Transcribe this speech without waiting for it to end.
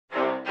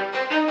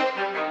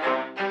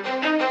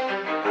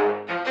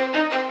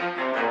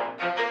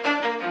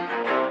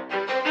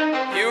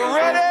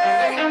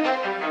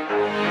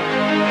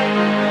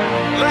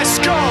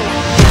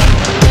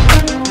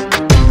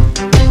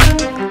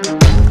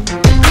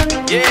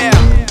Yeah.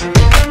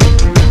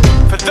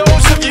 For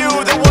those of you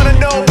that wanna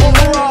know what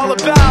we're all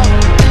about,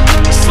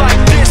 it's like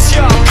this,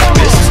 y'all.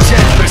 This is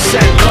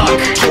 10% luck,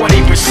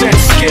 20%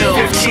 skill,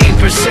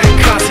 15%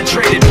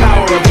 concentrated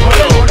power of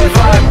will,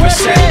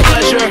 5%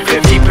 pleasure,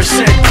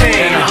 50%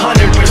 pain,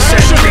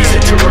 100% reason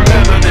to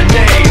remember the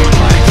name.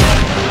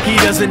 He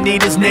doesn't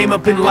need his name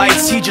up in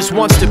lights, he just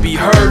wants to be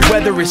heard,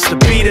 whether it's the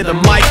beat of the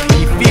mic.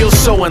 He feels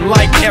so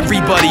unlike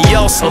everybody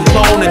else,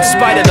 alone, in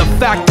spite of the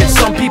fact that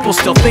some people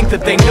still think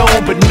that they know.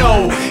 But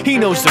no, he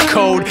knows the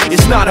code.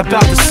 It's not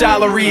about the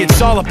salary,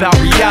 it's all about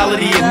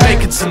reality and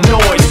making some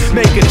noise,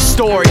 making a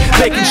story,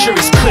 making sure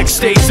his click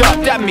stays up.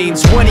 That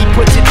means when he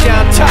puts it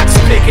down, Toc's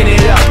picking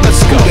it up.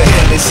 Let's go. Who the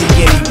hell is he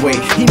anyway?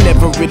 He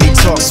never really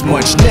talks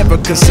much, never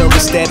concerned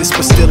with status,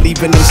 but still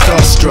leaving him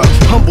starstruck.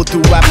 Humble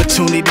through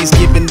opportunities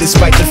given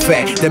despite the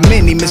fact that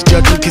many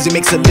misjudge him cause he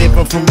makes a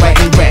living from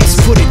writing raps.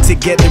 Put it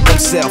together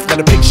himself, now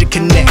the picture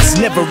connects,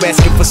 never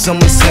asking for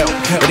someone's help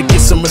or to get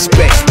some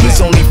respect.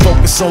 He's only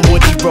focused on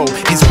what he wrote,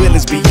 his will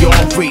is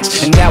beyond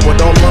reach, and now it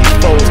all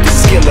unfolds, the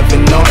skill of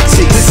an artist.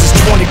 This is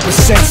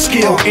 20%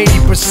 skill,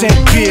 80%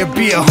 beer,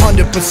 be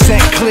 100%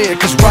 clear,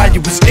 cause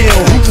Ryu was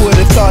ill. Who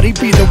would've thought he'd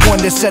be the one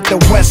that set the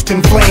West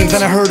in flames?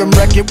 And I heard him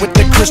wreck it with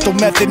the crystal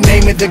method,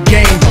 name of the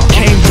game.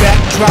 Came back,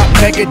 dropped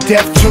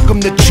Megadeth, took him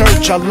to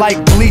church. I like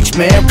Bleach,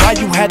 man.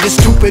 Ryu had the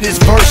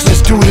stupidest verse,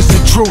 this dude is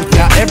the truth.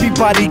 Now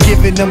everybody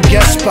giving them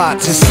guest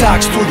spots and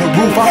stocks through the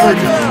roof. I heard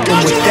him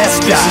with that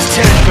stock.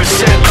 This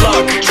is 10%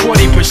 luck,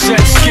 20%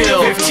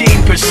 skill,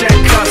 15%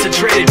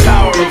 concentrated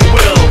power of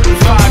will,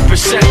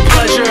 5%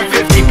 pleasure,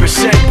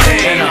 50%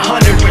 pain, and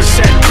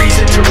 100%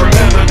 reason to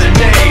remember the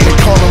name. They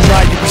call him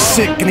Ryu, he's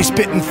sick and he's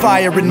spitting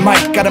fire. And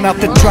Mike got him out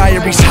the dryer,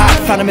 he's hot.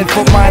 Found him in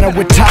Fort Minor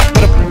with top,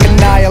 but a fucking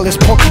nihilist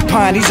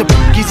porcupine. He's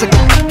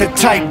the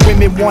type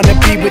women wanna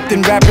be with,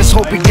 and rappers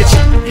hope he gets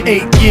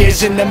 8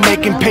 years in the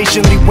making,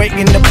 patiently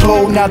waiting to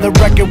blow. Now the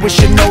record with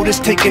your notice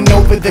taking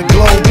over the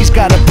globe. He's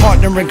got a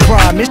partner in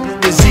crime, his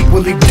is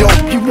equally dope.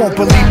 You won't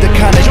believe the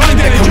kind of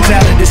that comes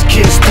out of this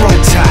kid's throat.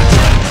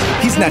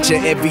 He's not your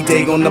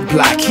everyday on the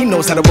block. He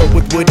knows how to work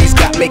with what he's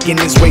got, making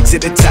his way to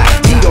the top.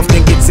 He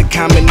often gets a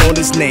comment on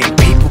his name.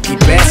 People keep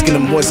asking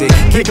him, was it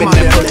given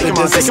that person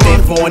doesn't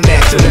stand for an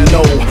actor?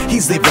 No,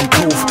 he's living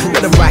proof.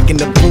 Let him rock in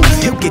the booth.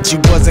 He'll get you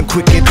buzzing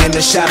quicker than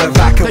a shot of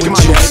vodka with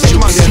juice.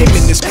 Him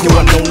and his crew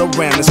are known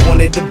around as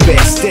one of the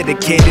best,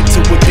 dedicated to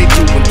what they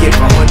do and give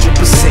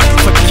 100%.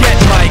 Forget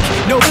Mike,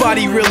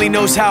 nobody really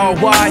knows how or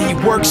why he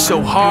works so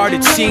hard.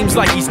 It seems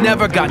like he's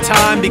never got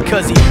time,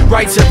 because he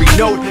writes every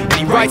note and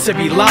he writes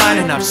every line.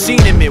 And I've seen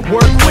him at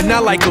work when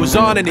that light goes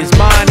on in his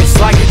mind. It's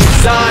like a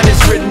design is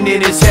written in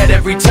his head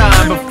every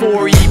time,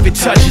 before he even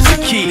touches a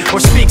key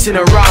or speaks in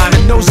a rhyme.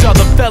 And those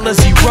other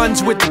fellas he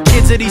runs with, the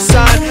kids that he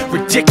signed,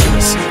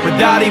 ridiculous,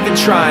 without even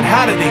trying.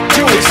 How do they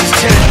do it? This is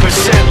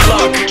 10%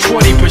 luck,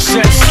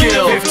 20%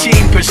 skill,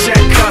 15%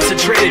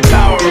 concentrated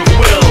power of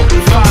will,